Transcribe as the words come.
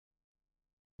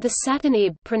The Saturn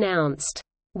IB, pronounced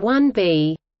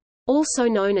 1B, also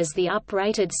known as the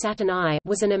uprated Saturn I,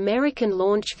 was an American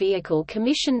launch vehicle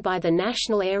commissioned by the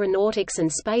National Aeronautics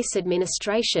and Space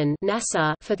Administration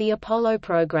 (NASA) for the Apollo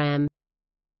program.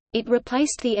 It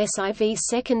replaced the SIV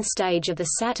second stage of the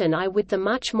Saturn I with the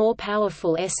much more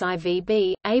powerful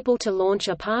SIV-B, able to launch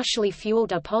a partially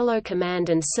fueled Apollo Command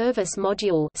and Service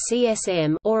Module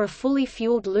 (CSM) or a fully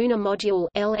fueled Lunar Module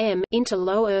 (LM) into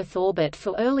low Earth orbit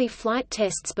for early flight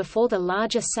tests before the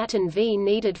larger Saturn V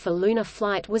needed for lunar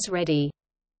flight was ready.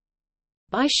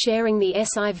 By sharing the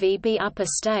SIV-B upper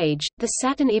stage, the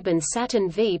Saturn IB and Saturn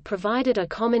V provided a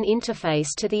common interface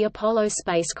to the Apollo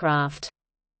spacecraft.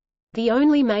 The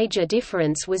only major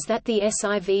difference was that the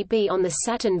SIV-B on the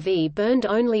Saturn V burned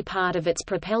only part of its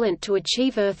propellant to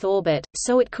achieve Earth orbit,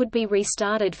 so it could be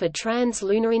restarted for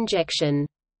trans-lunar injection.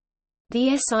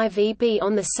 The SIV-B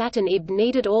on the Saturn IB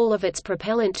needed all of its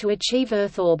propellant to achieve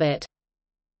Earth orbit.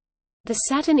 The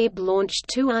Saturn IB launched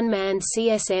 2 unmanned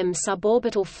CSM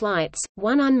suborbital flights,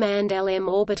 1 unmanned LM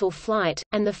orbital flight,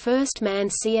 and the first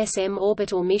manned CSM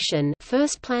orbital mission,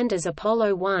 first planned as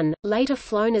Apollo 1, later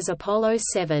flown as Apollo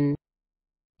 7.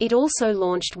 It also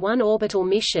launched 1 orbital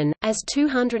mission, as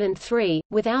 203,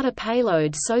 without a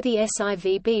payload, so the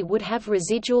SIV-B would have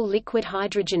residual liquid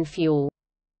hydrogen fuel.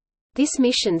 This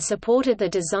mission supported the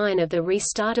design of the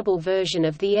restartable version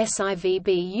of the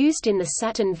SIV-B used in the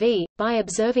Saturn V, by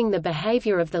observing the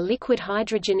behavior of the liquid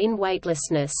hydrogen in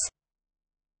weightlessness.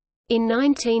 In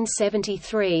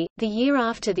 1973, the year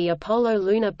after the Apollo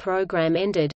lunar program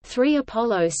ended, 3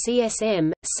 Apollo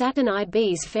CSM, Saturn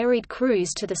IBs ferried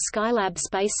crews to the Skylab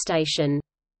space station.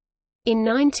 In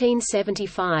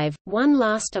 1975, one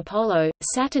last Apollo,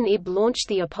 Saturn IB launched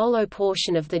the Apollo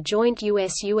portion of the joint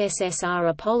US-USSR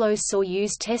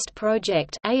Apollo-Soyuz Test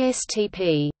Project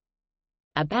 (ASTP).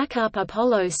 A backup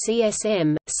Apollo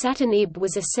CSM, Saturn IB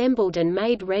was assembled and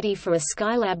made ready for a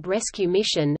Skylab rescue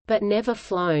mission, but never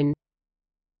flown.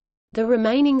 The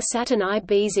remaining Saturn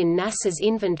IBs in NASA's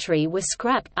inventory were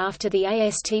scrapped after the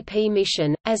ASTP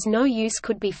mission, as no use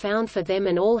could be found for them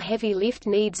and all heavy lift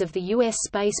needs of the U.S.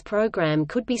 space program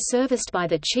could be serviced by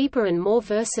the cheaper and more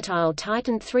versatile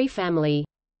Titan III family.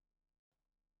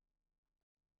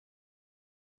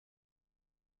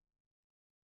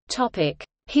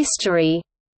 History.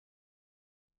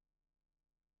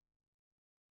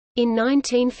 In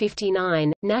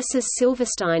 1959, NASA's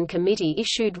Silverstein Committee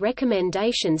issued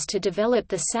recommendations to develop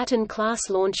the Saturn-class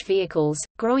launch vehicles,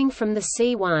 growing from the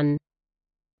C-1.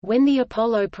 When the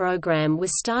Apollo program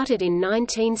was started in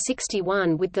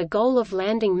 1961 with the goal of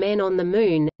landing men on the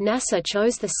Moon, NASA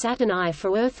chose the Saturn I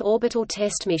for Earth orbital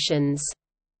test missions.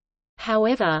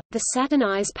 However, the Saturn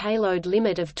I's payload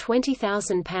limit of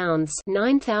 20,000 pounds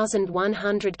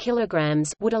 (9,100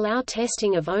 kilograms) would allow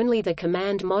testing of only the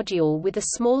command module with a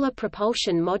smaller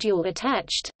propulsion module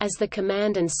attached, as the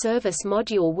command and service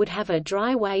module would have a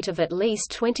dry weight of at least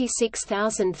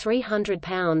 26,300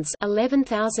 pounds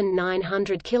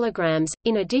 (11,900 kilograms),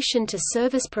 in addition to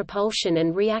service propulsion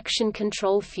and reaction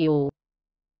control fuel.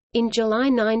 In July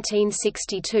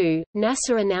 1962,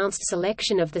 NASA announced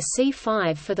selection of the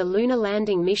C-5 for the lunar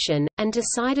landing mission, and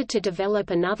decided to develop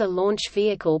another launch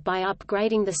vehicle by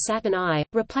upgrading the Saturn I,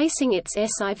 replacing its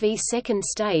SIV second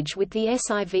stage with the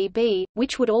SIV-B,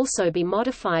 which would also be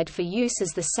modified for use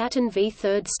as the Saturn V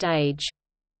third stage.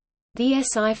 The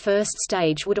SI first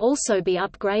stage would also be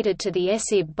upgraded to the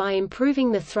SIB by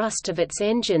improving the thrust of its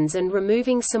engines and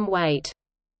removing some weight.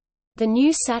 The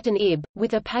new Saturn IB,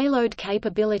 with a payload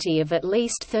capability of at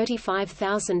least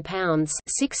 35,000 pounds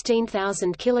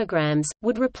 (16,000 kilograms),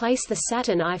 would replace the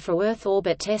Saturn I for Earth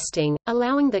orbit testing,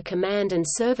 allowing the command and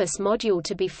service module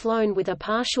to be flown with a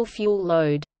partial fuel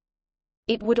load.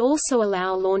 It would also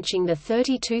allow launching the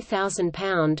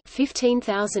 32,000-pound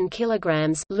 (15,000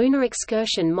 kilograms) lunar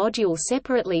excursion module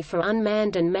separately for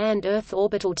unmanned and manned Earth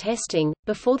orbital testing,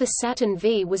 before the Saturn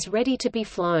V was ready to be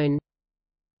flown.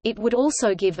 It would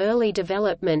also give early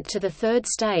development to the third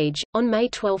stage. On May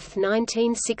 12,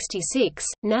 1966,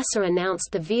 NASA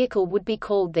announced the vehicle would be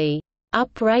called the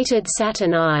uprated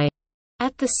Saturn I.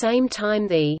 At the same time,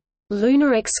 the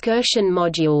Lunar Excursion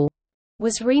Module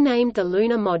was renamed the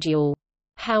Lunar Module.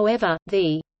 However,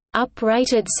 the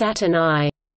uprated Saturn I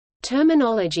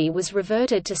terminology was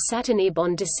reverted to Saturn IB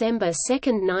on December 2,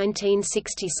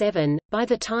 1967. By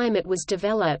the time it was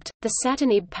developed, the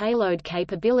Saturn IB payload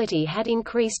capability had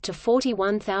increased to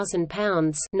 41,000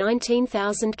 pounds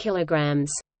 (19,000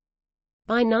 kilograms).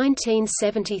 By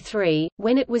 1973,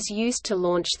 when it was used to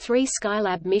launch 3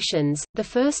 Skylab missions, the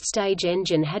first stage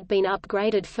engine had been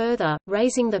upgraded further,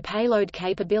 raising the payload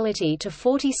capability to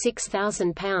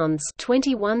 46,000 pounds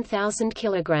 (21,000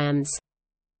 kilograms).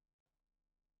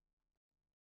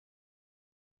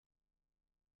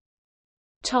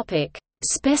 Topic: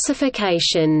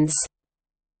 Specifications.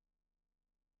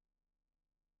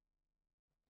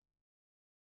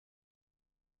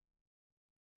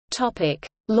 Topic: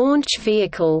 Launch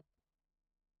vehicle.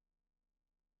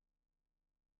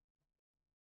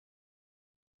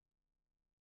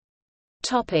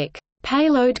 Topic: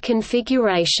 Payload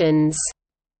configurations.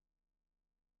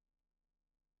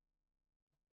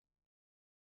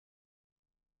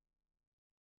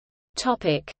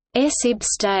 Topic: SIB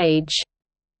stage.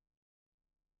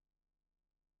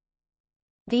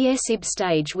 The SIB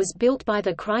stage was built by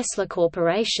the Chrysler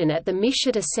Corporation at the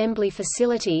Michoud Assembly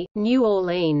Facility, New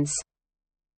Orleans.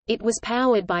 It was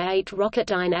powered by 8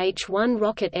 Rocketdyne H-1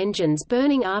 rocket engines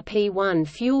burning RP-1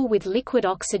 fuel with liquid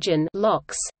oxygen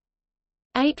 (LOX).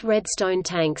 8 Redstone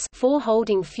tanks, 4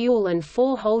 holding fuel and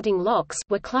 4 holding LOX,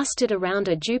 were clustered around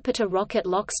a Jupiter rocket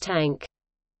LOX tank.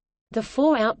 The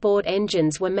 4 outboard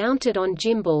engines were mounted on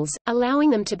gimbals, allowing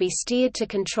them to be steered to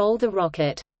control the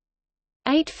rocket.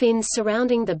 8 fins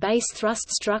surrounding the base thrust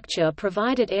structure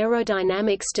provided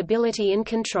aerodynamic stability and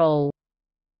control.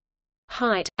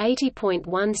 Height,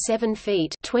 80.17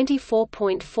 feet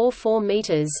 (24.44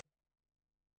 meters).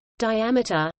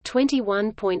 Diameter,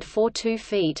 21.42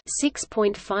 feet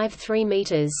 (6.53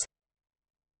 meters).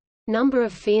 Number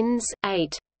of fins,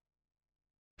 8.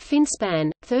 Finspan,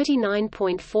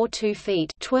 39.42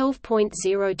 feet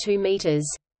 (12.02 meters).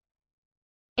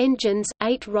 Engines,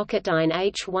 8 Rocketdyne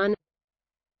H-1.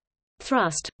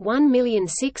 Thrust,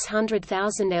 1,600,000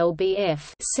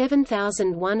 lbf,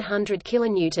 7,100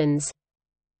 kilonewtons.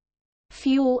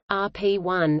 Fuel,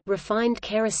 RP-1, refined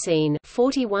kerosene,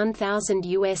 41,000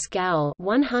 US gal,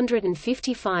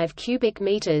 155 cubic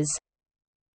meters.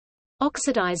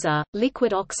 Oxidizer,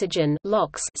 liquid oxygen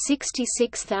 (LOX),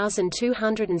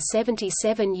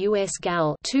 66,277 US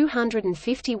gal,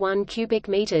 251 cubic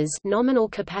meters. Nominal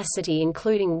capacity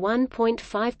including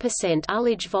 1.5%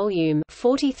 ullage volume,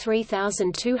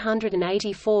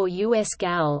 43,284 US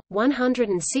gal,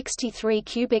 163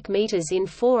 cubic meters in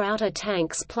 4 outer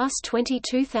tanks plus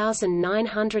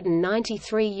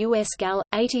 22,993 US gal,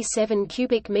 87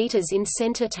 cubic meters in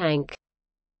center tank.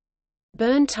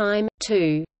 Burn time,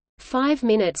 2.5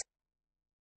 minutes.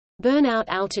 Burnout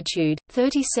altitude,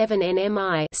 37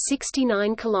 nmi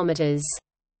 69 km.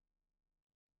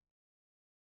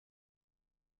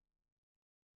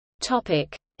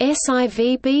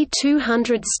 SIVB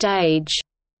 200 stage.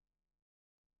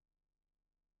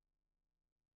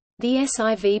 The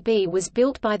SIVB was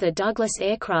built by the Douglas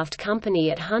Aircraft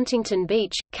Company at Huntington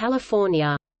Beach,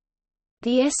 California.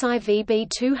 The SIVB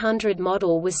 200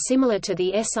 model was similar to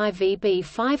the SIVB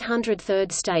 500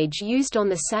 third stage used on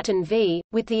the Saturn V,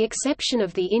 with the exception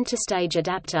of the interstage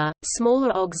adapter,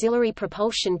 smaller auxiliary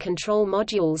propulsion control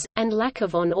modules, and lack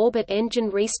of on-orbit engine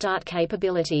restart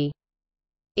capability.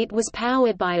 It was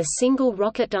powered by a single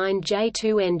Rocketdyne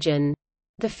J2 engine.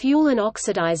 The fuel and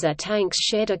oxidizer tanks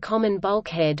shared a common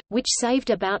bulkhead, which saved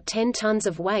about 10 tons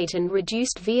of weight and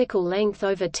reduced vehicle length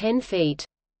over 10 feet.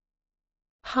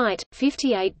 Height,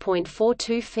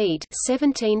 58.42 feet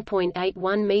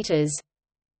 17.81 meters.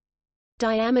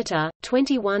 Diameter,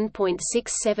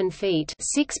 21.67 feet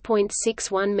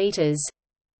 6.61 meters.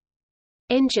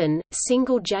 Engine,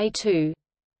 single J2.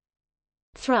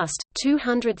 Thrust,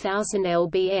 200,000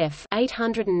 lbf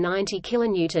 890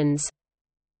 kilonewtons.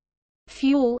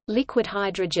 Fuel, liquid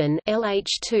hydrogen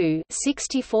LH2,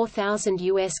 64,000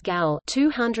 US gal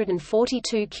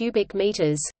 242 cubic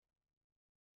meters.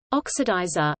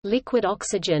 Oxidizer, liquid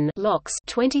oxygen LOX,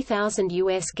 20,000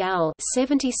 US gal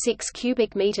 76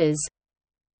 cubic meters.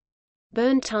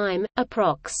 Burn time,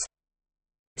 approx.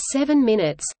 7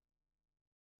 minutes.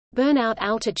 Burnout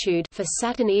altitude for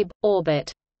Saturn IB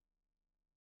orbit.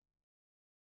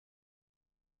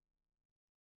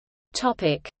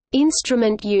 Topic: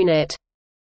 Instrument unit.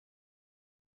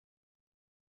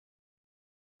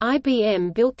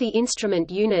 IBM built the instrument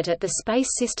unit at the Space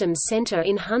Systems Center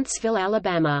in Huntsville,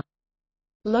 Alabama.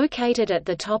 Located at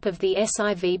the top of the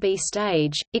SIVB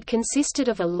stage, it consisted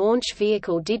of a launch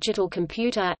vehicle digital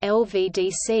computer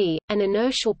 (LVDC), an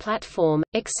inertial platform,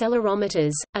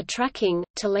 accelerometers, a tracking,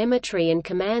 telemetry and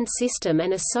command system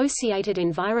and associated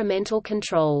environmental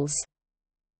controls.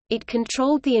 It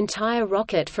controlled the entire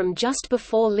rocket from just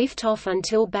before liftoff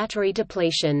until battery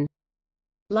depletion.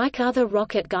 Like other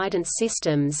rocket guidance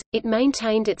systems, it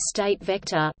maintained its state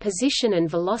vector position and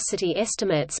velocity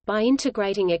estimates by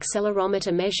integrating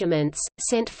accelerometer measurements,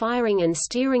 sent firing and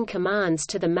steering commands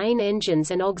to the main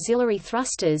engines and auxiliary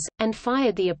thrusters, and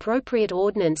fired the appropriate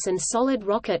ordnance and solid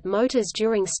rocket motors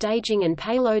during staging and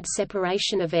payload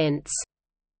separation events.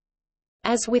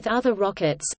 As with other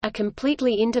rockets, a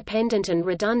completely independent and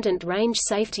redundant range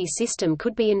safety system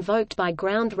could be invoked by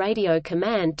ground radio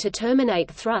command to terminate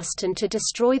thrust and to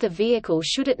destroy the vehicle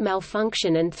should it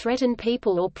malfunction and threaten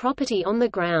people or property on the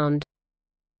ground.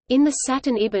 In the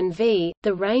Saturn IB V,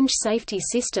 the range safety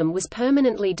system was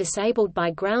permanently disabled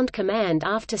by ground command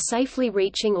after safely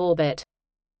reaching orbit.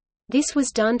 This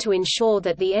was done to ensure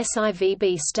that the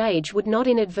SIVB stage would not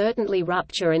inadvertently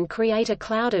rupture and create a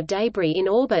cloud of debris in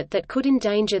orbit that could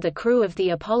endanger the crew of the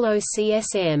Apollo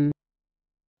CSM.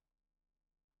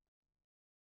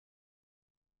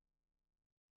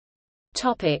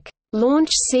 Topic: Launch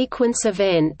sequence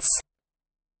events.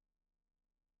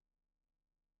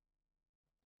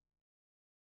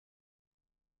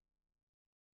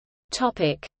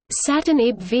 Topic: Saturn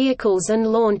IB vehicles and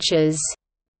launches.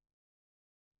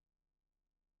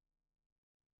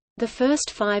 The first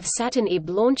 5 Saturn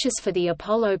IB launches for the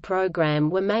Apollo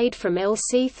program were made from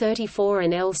LC-34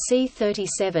 and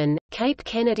LC-37, Cape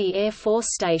Kennedy Air Force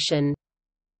Station.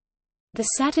 The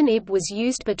Saturn IB was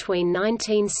used between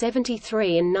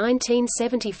 1973 and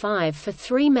 1975 for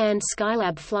 3 manned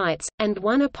Skylab flights, and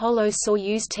 1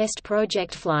 Apollo-Soyuz test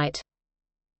project flight.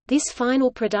 This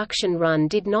final production run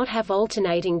did not have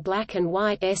alternating black and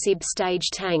white SIB stage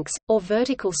tanks, or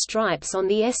vertical stripes on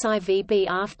the SIVB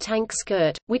aft tank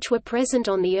skirt, which were present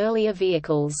on the earlier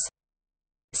vehicles.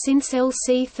 Since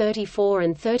LC-34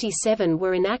 and 37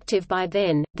 were inactive by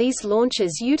then, these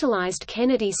launches utilized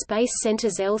Kennedy Space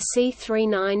Center's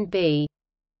LC-39B.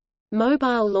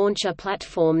 Mobile Launcher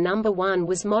Platform No. 1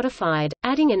 was modified,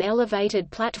 adding an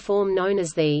elevated platform known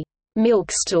as the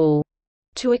milkstool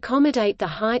to accommodate the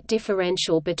height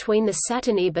differential between the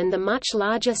Saturn IB and the much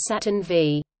larger Saturn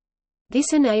V.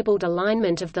 This enabled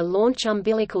alignment of the launch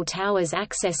umbilical tower's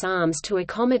access arms to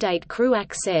accommodate crew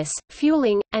access,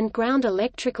 fueling, and ground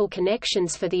electrical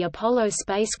connections for the Apollo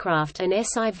spacecraft and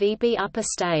SIVB upper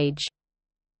stage.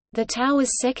 The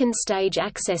tower's second stage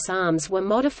access arms were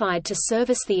modified to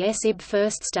service the SIB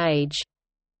first stage.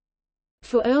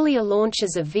 For earlier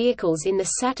launches of vehicles in the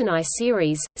Saturn I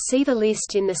series, see the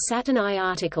list in the Saturn I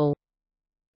article.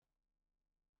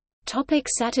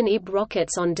 Saturn IB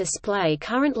rockets on display.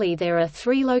 Currently there are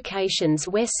 3 locations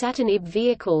where Saturn IB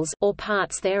vehicles or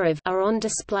parts thereof are on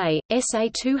display.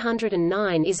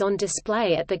 SA-209 is on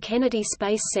display at the Kennedy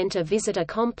Space Center Visitor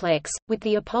Complex, with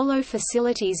the Apollo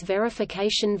Facilities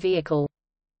Verification Vehicle.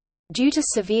 Due to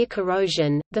severe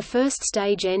corrosion, the first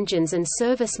stage engines and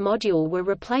service module were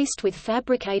replaced with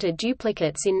fabricated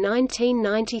duplicates in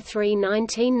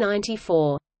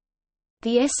 1993–1994.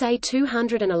 The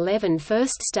SA-211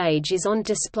 first stage is on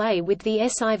display with the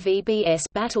SIVB-S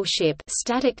battleship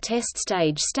static test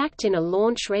stage stacked in a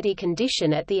launch-ready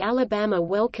condition at the Alabama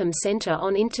Welcome Center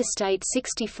on Interstate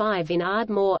 65 in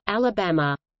Ardmore,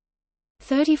 Alabama.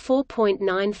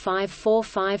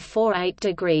 34.954548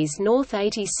 degrees north,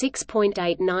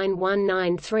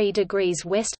 86.89193 degrees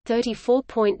west,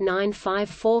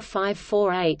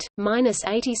 34.954548, minus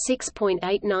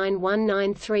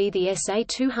 86.89193. The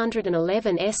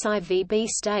SA-211 SIVB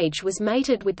stage was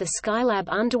mated with the Skylab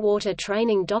underwater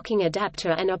training docking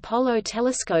adapter and Apollo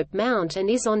telescope mount and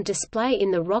is on display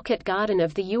in the Rocket Garden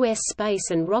of the U.S.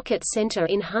 Space and Rocket Center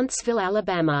in Huntsville,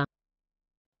 Alabama.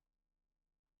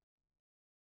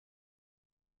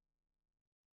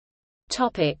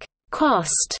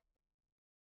 Cost.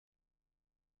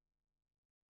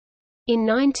 In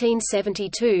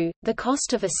 1972, the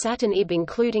cost of a Saturn IB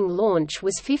including launch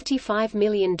was $55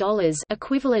 million,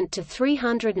 equivalent to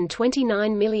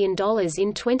 $329 million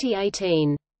in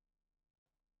 2018.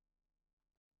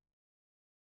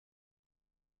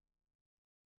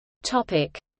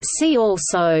 See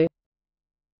also: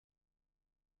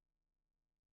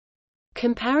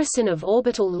 Comparison of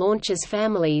orbital launchers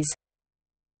families,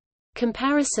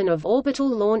 Comparison of orbital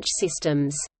launch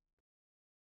systems.